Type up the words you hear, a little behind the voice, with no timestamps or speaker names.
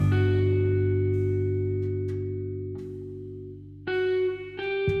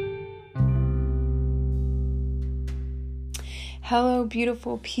Hello,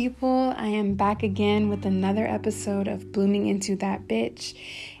 beautiful people. I am back again with another episode of Blooming Into That Bitch.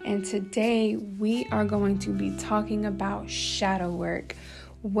 And today we are going to be talking about shadow work,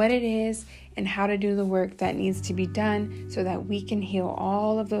 what it is, and how to do the work that needs to be done so that we can heal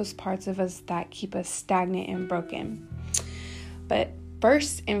all of those parts of us that keep us stagnant and broken. But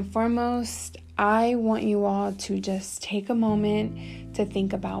first and foremost, I want you all to just take a moment to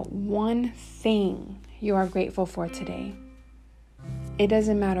think about one thing you are grateful for today. It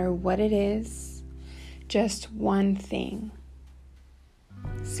doesn't matter what it is, just one thing.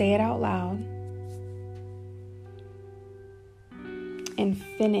 Say it out loud and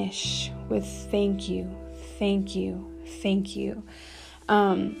finish with thank you, thank you, thank you.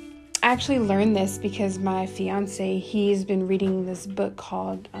 I actually learned this because my fiance, he's been reading this book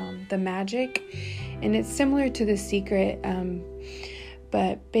called The Magic, and it's similar to The Secret,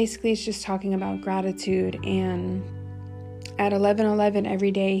 but basically it's just talking about gratitude. And at 11:11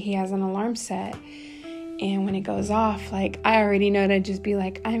 every day, he has an alarm set. And when it goes off, I already know to just be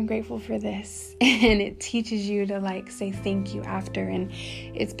like, I'm grateful for this. And it teaches you to say thank you after. And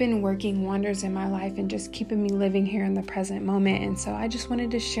it's been working wonders in my life and just keeping me living here in the present moment. And so I just wanted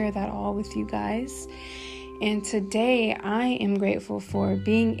to share that all with you guys. And today I am grateful for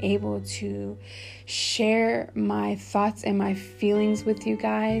being able to share my thoughts and my feelings with you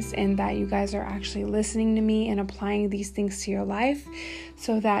guys, and that you guys are actually listening to me and applying these things to your life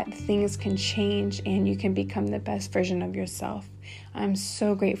so that things can change and you can become the best version of yourself. I'm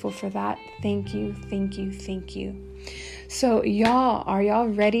so grateful for that. Thank you, thank you, thank you. So are y'all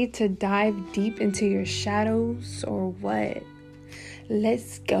ready to dive deep into your shadows or what?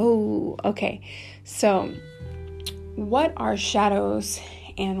 Let's go. Okay, so what are shadows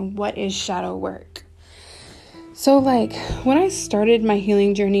and what is shadow work? So when I started my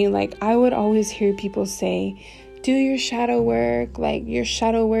healing journey, I would always hear people say, do your shadow work. Your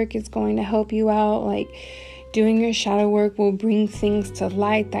shadow work is going to help you out. Doing your shadow work will bring things to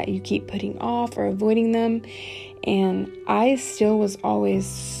light that you keep putting off or avoiding them. And I still was always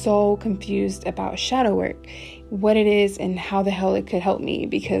so confused about shadow work, what it is and how the hell it could help me,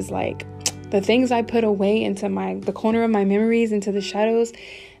 because the things I put away into the corner of my memories, into the shadows,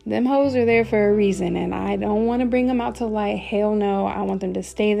 them hoes are there for a reason, and I don't want to bring them out to light. Hell no, I want them to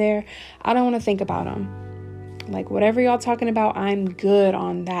stay there. I don't want to think about them. Whatever y'all talking about, I'm good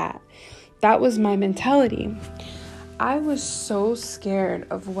on that. That was my mentality. I was so scared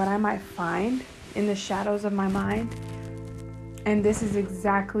of what I might find in the shadows of my mind, and this is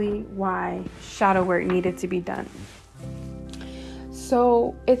exactly why shadow work needed to be done.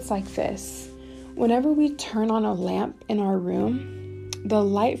 So it's like this. Whenever we turn on a lamp in our room, the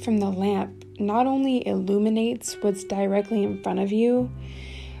light from the lamp not only illuminates what's directly in front of you,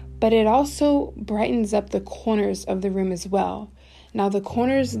 but it also brightens up the corners of the room as well. Now the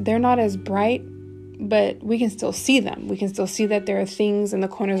corners, they're not as bright, but we can still see them. We can still see that there are things in the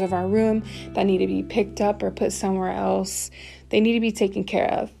corners of our room that need to be picked up or put somewhere else. They need to be taken care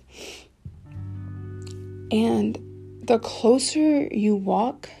of. And the closer you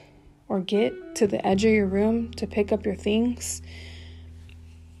walk or get to the edge of your room to pick up your things,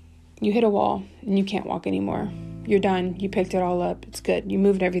 you hit a wall and you can't walk anymore. You're done. You picked it all up. It's good. You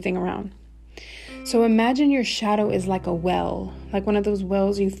moved everything around. So imagine your shadow is like a well, one of those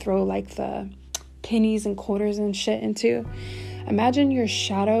wells you throw the pennies and quarters and shit into. Imagine your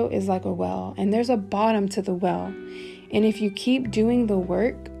shadow is like a well, and there's a bottom to the well. And if you keep doing the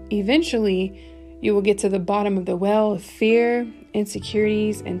work, eventually you will get to the bottom of the well of fear,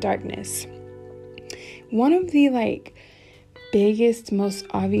 insecurities, and darkness. One of the biggest, most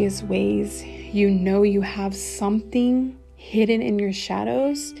obvious ways you know you have something hidden in your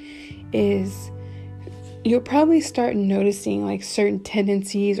shadows is you'll probably start noticing certain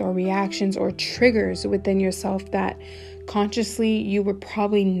tendencies or reactions or triggers within yourself that consciously you were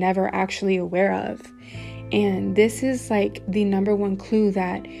probably never actually aware of. And this is the number one clue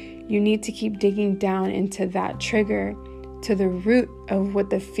that you need to keep digging down into that trigger, to the root of what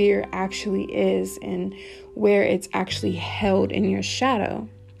the fear actually is and where it's actually held in your shadow.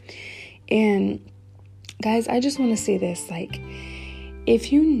 And guys, I just want to say this,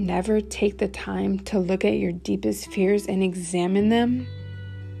 if you never take the time to look at your deepest fears and examine them,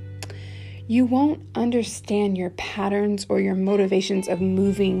 you won't understand your patterns or your motivations of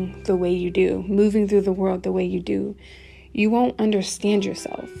moving the way you do, moving through the world the way you do. You won't understand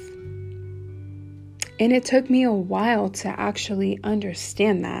yourself. And it took me a while to actually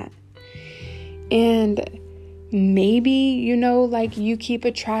understand that. And maybe, you keep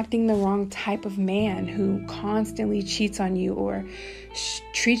attracting the wrong type of man who constantly cheats on you or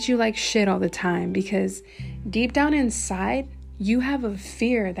treats you like shit all the time, because deep down inside, you have a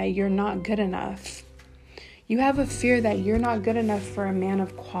fear that you're not good enough. You have a fear that you're not good enough for a man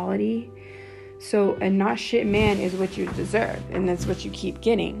of quality. So a not shit man is what you deserve, and that's what you keep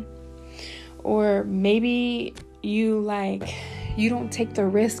getting. Or maybe you don't take the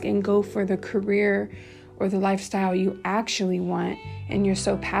risk and go for the career or the lifestyle you actually want and you're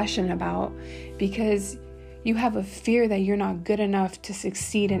so passionate about because you have a fear that you're not good enough to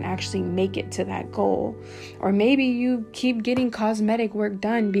succeed and actually make it to that goal. Or maybe you keep getting cosmetic work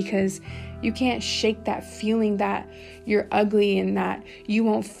done because you can't shake that feeling that you're ugly and that you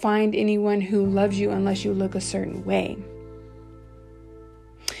won't find anyone who loves you unless you look a certain way.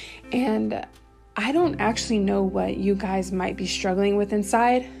 And I don't actually know what you guys might be struggling with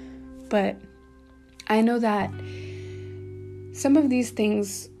inside, but I know that some of these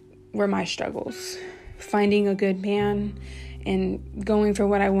things were my struggles. Finding a good man and going for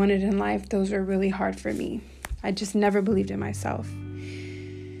what I wanted in life, those were really hard for me. I just never believed in myself.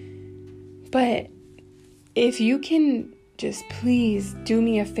 But if you can just please do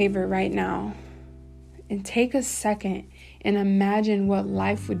me a favor right now and take a second and imagine what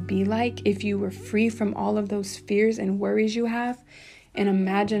life would be like if you were free from all of those fears and worries you have, and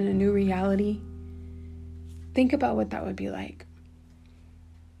imagine a new reality. Think about what that would be like.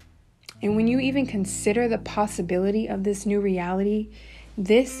 And when you even consider the possibility of this new reality,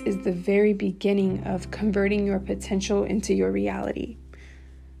 this is the very beginning of converting your potential into your reality.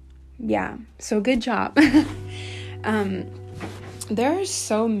 Yeah, so good job. There are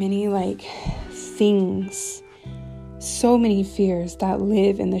so many things, so many fears that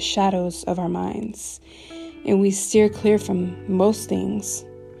live in the shadows of our minds. And we steer clear from most things.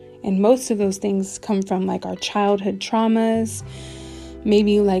 And most of those things come from our childhood traumas,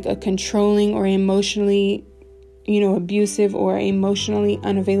 maybe a controlling or emotionally, abusive or emotionally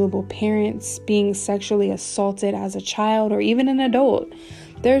unavailable parents, being sexually assaulted as a child or even an adult.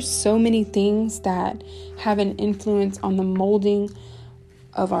 There's so many things that have an influence on the molding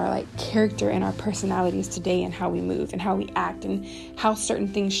of our character and our personalities today, and how we move and how we act and how certain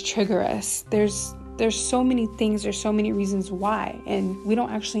things trigger us. There's so many things, there's so many reasons why, and we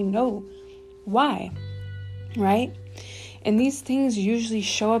don't actually know why, right? And these things usually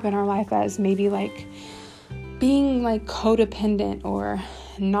show up in our life as maybe being codependent, or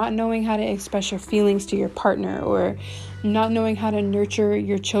not knowing how to express your feelings to your partner, or not knowing how to nurture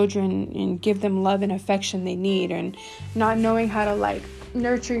your children and give them love and affection they need, and not knowing how to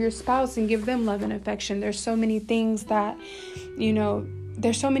nurture your spouse and give them love and affection. There's so many things that,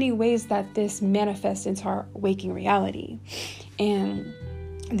 there's so many ways that this manifests into our waking reality. And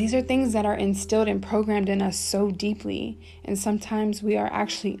these are things that are instilled and programmed in us so deeply, and sometimes we are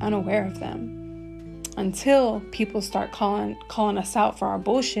actually unaware of them until people start calling us out for our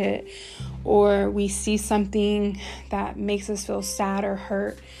bullshit, or we see something that makes us feel sad or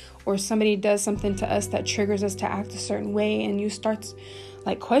hurt, or somebody does something to us that triggers us to act a certain way, and you start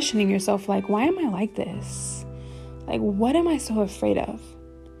questioning yourself, why am I like this? What am I so afraid of?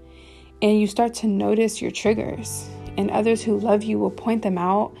 And you start to notice your triggers, and others who love you will point them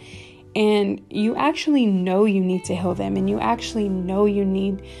out, and you actually know you need to heal them, and you actually know you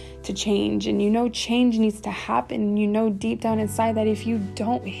need to change, and change needs to happen. Deep down inside that if you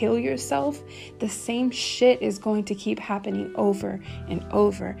don't heal yourself, the same shit is going to keep happening over and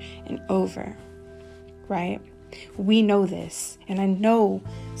over and over, right? We know this, and I know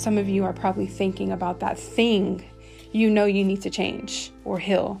some of you are probably thinking about that thing you need to change or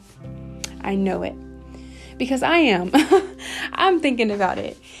heal. I know it because I am. I'm thinking about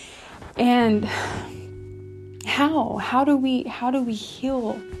it. And how do we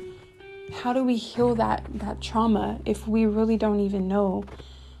heal? How do we heal that trauma if we really don't even know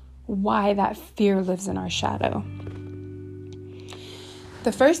why that fear lives in our shadow?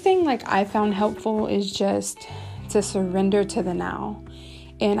 The first thing I found helpful is just to surrender to the now.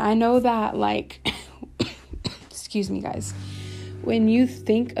 And I know that excuse me guys, when you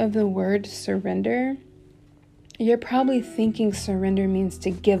think of the word surrender, you're probably thinking surrender means to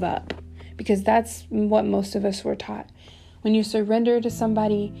give up, because that's what most of us were taught. When you surrender to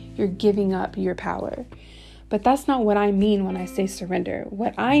somebody, you're giving up your power. But that's not what I mean when I say surrender.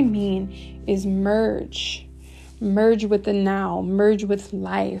 What I mean is merge. Merge with the now. Merge with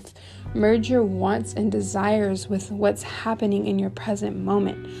life. Merge your wants and desires with what's happening in your present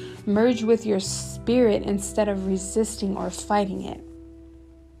moment. Merge with your spirit instead of resisting or fighting it.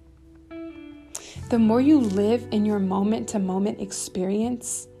 The more you live in your moment-to-moment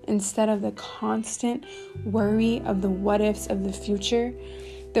experience, instead of the constant worry of the what ifs of the future,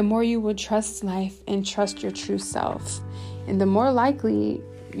 the more you will trust life and trust your true self. And the more likely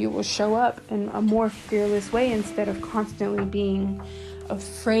you will show up in a more fearless way instead of constantly being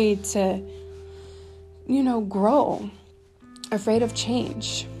afraid to, grow, afraid of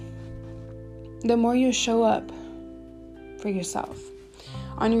change. The more you show up for yourself.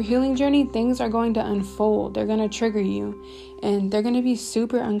 On your healing journey, things are going to unfold. They're going to trigger you and they're going to be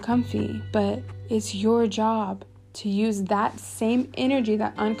super uncomfy, but it's your job to use that same energy,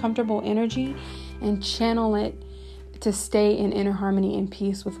 that uncomfortable energy, and channel it to stay in inner harmony and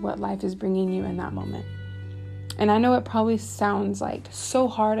peace with what life is bringing you in that moment. And I know it probably sounds like so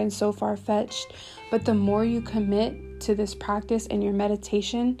hard and so far-fetched, but the more you commit to this practice and your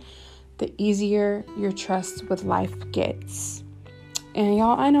meditation, the easier your trust with life gets. And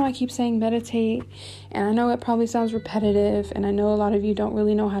y'all, I know I keep saying meditate, and I know it probably sounds repetitive, and I know a lot of you don't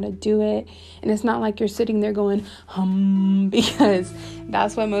really know how to do it, and it's not like you're sitting there going, because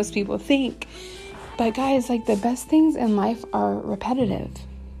that's what most people think. But guys, like, the best things in life are repetitive.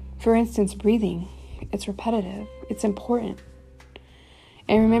 For instance, breathing. It's repetitive. It's important.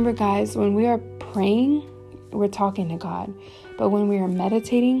 And remember, guys, when we are praying, we're talking to God. But when we are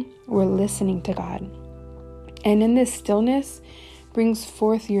meditating, we're listening to God. And in this stillness brings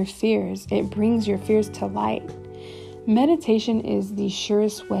forth your fears. It brings your fears to light. Meditation is the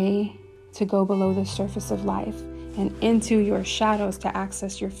surest way to go below the surface of life and into your shadows to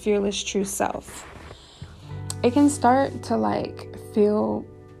access your fearless true self. It can start to feel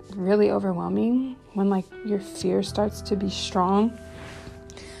really overwhelming when your fear starts to be strong.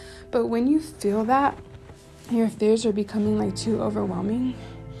 But when you feel that your fears are becoming too overwhelming,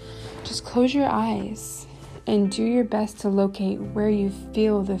 just close your eyes and do your best to locate where you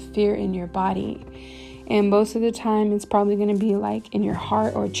feel the fear in your body. And most of the time it's probably going to be in your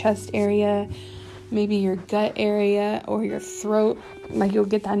heart or chest area, maybe your gut area or your throat, you'll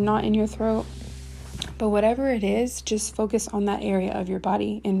get that knot in your throat. But whatever it is, just focus on that area of your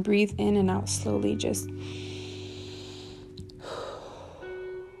body and breathe in and out slowly. Just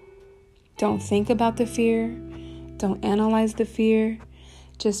don't think about the fear. Don't analyze the fear.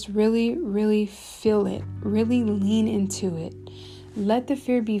 Just really, really feel it. Really lean into it. Let the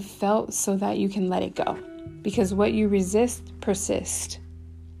fear be felt so that you can let it go. Because what you resist persists.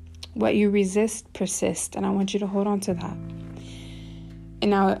 What you resist persists. And I want you to hold on to that.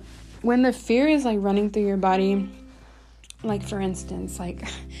 And now, when the fear is running through your body, for instance,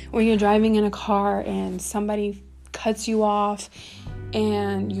 when you're driving in a car and somebody cuts you off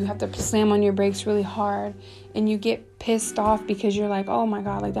and you have to slam on your brakes really hard and you get pissed off because you're oh my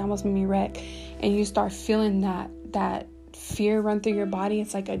God, that almost made me wreck. And you start feeling that fear run through your body.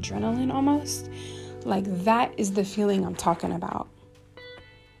 It's like adrenaline almost. That is the feeling I'm talking about.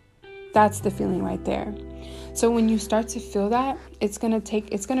 That's the feeling right there. So when you start to feel that, it's going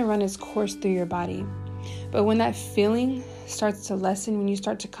to run its course through your body. But when that feeling starts to lessen, when you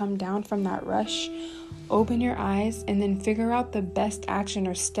start to come down from that rush, open your eyes and then figure out the best action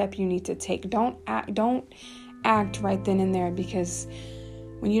or step you need to take. Don't act right then and there, because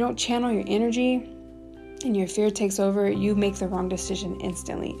when you don't channel your energy and your fear takes over, you make the wrong decision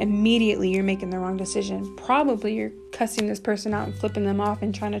instantly. Immediately, you're making the wrong decision. Probably you're cussing this person out and flipping them off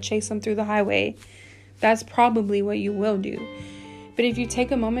and trying to chase them through the highway. That's probably what you will do. But if you take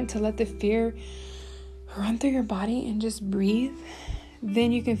a moment to let the fear run through your body and just breathe,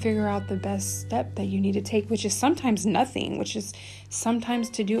 then you can figure out the best step that you need to take, which is sometimes nothing, which is sometimes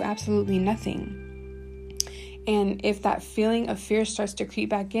to do absolutely nothing. And if that feeling of fear starts to creep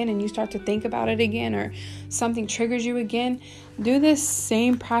back in and you start to think about it again, or something triggers you again, do this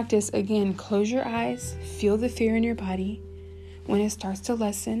same practice again. Close your eyes, feel the fear in your body. When it starts to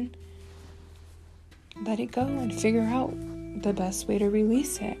lessen, let it go and figure out the best way to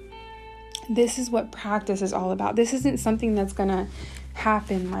release it. This is what practice is all about. This isn't something that's going to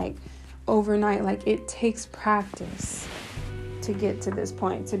happen overnight. It takes practice to get to this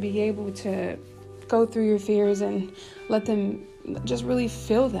point, to be able to go through your fears and let them just really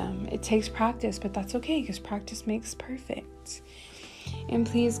feel them. It takes practice, but that's okay, because practice makes perfect. And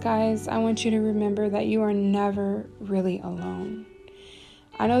please, guys, I want you to remember that you are never really alone.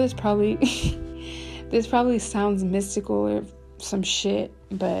 I know this probably sounds mystical or some shit,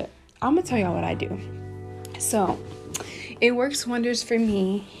 but I'm gonna tell y'all what I do. So it works wonders for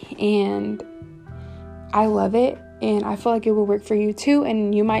me, and I love it, and I feel like it will work for you too.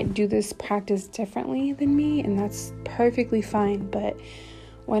 And you might do this practice differently than me, and that's perfectly fine. But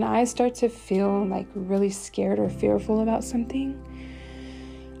when I start to feel really scared or fearful about something,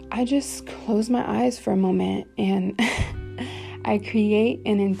 I just close my eyes for a moment and I create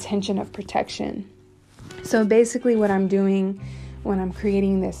an intention of protection. So basically what I'm doing when I'm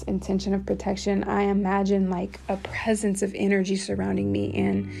creating this intention of protection, I imagine like a presence of energy surrounding me.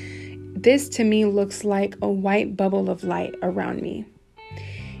 And this to me looks like a white bubble of light around me.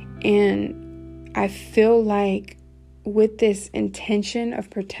 And I feel like with this intention of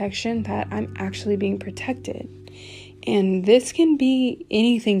protection that I'm actually being protected. And this can be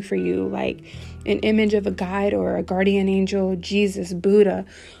anything for you, like an image of a guide or a guardian angel, Jesus, Buddha,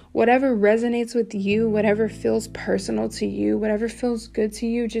 whatever resonates with you, whatever feels personal to you, whatever feels good to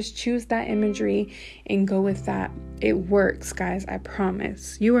you, just choose that imagery and go with that. It works, guys. I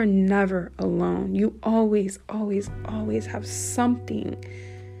promise. You are never alone. You always, always, always have something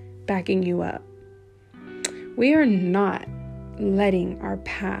backing you up. We are not letting our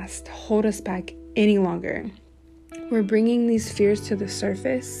past hold us back any longer. We're bringing these fears to the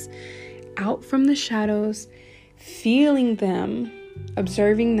surface, out from the shadows, feeling them,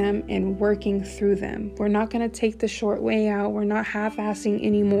 observing them, and working through them. We're not going to take the short way out. We're not half-assing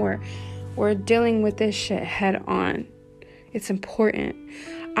anymore. We're dealing with this shit head on. It's important.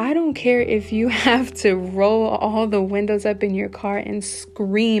 I don't care if you have to roll all the windows up in your car and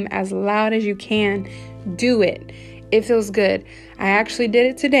scream as loud as you can. Do it. It feels good. I actually did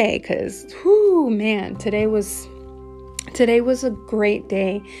it today because, man, today was a great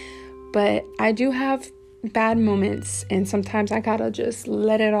day. But I do have bad moments, and sometimes I gotta just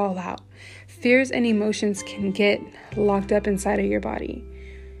let it all out. Fears and emotions can get locked up inside of your body,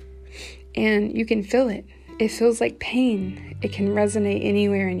 and you can feel it. It feels like pain. It can resonate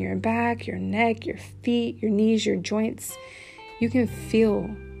anywhere in your back, your neck, your feet, your knees, your joints. You can feel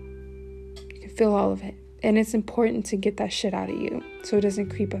all of it, and it's important to get that shit out of you so it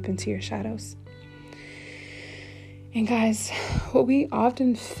doesn't creep up into your shadows. And guys, what we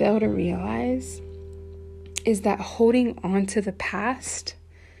often fail to realize is that holding on to the past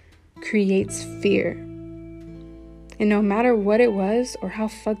creates fear. And no matter what it was or how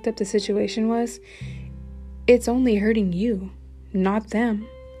fucked up the situation was, it's only hurting you, not them,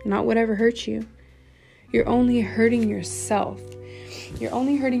 not whatever hurt you. You're only hurting yourself. You're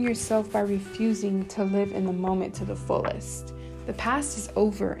only hurting yourself by refusing to live in the moment to the fullest. The past is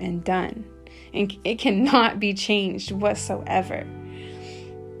over and done, and it cannot be changed whatsoever.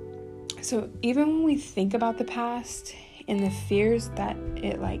 So even when we think about the past and the fears that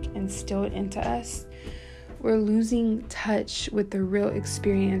it instilled into us, we're losing touch with the real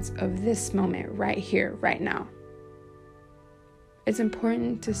experience of this moment right here, right now. It's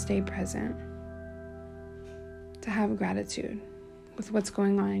important to stay present, to have gratitude with what's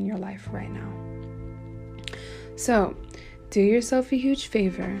going on in your life right now. So do yourself a huge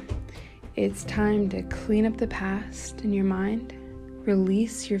favor. It's time to clean up the past in your mind,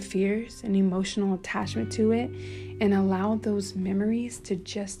 release your fears and emotional attachment to it, and allow those memories to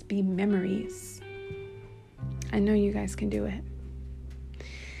just be memories. I know you guys can do it.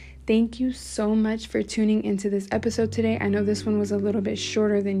 Thank you so much for tuning into this episode today. I know this one was a little bit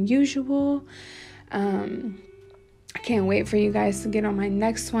shorter than usual. I can't wait for you guys to get on my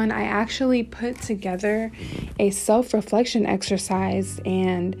next one. I actually put together a self-reflection exercise,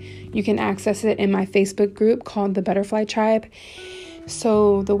 and you can access it in my Facebook group called The Butterfly Tribe.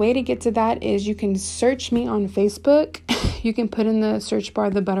 So the way to get to that is you can search me on Facebook. You can put in the search bar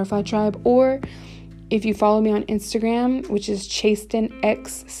The Butterfly Tribe, or if you follow me on Instagram, which is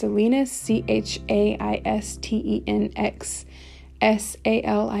ChaistenX Salinas, ChaistenX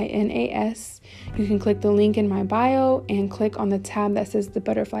Salinas, you can click the link in my bio and click on the tab that says The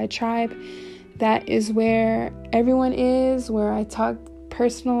Butterfly Tribe. That is where everyone is, where I talk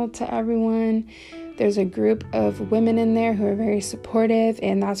personal to everyone. There's a group of women in there who are very supportive,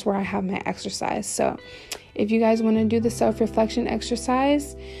 and that's where I have my exercise. So if you guys want to do the self-reflection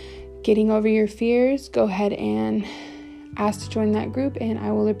exercise, getting over your fears, go ahead and ask to join that group, and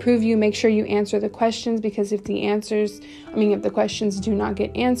I will approve you. Make sure you answer the questions, because if the questions do not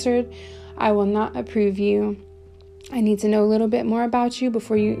get answered, I will not approve you. I need to know a little bit more about you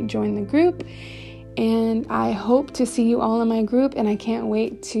before you join the group, and I hope to see you all in my group, and I can't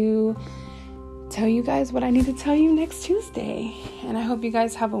wait to tell you guys what I need to tell you next Tuesday. And I hope you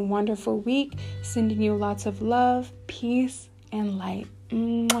guys have a wonderful week. Sending you lots of love, peace, and light.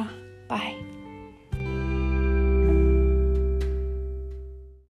 Mwah. Bye.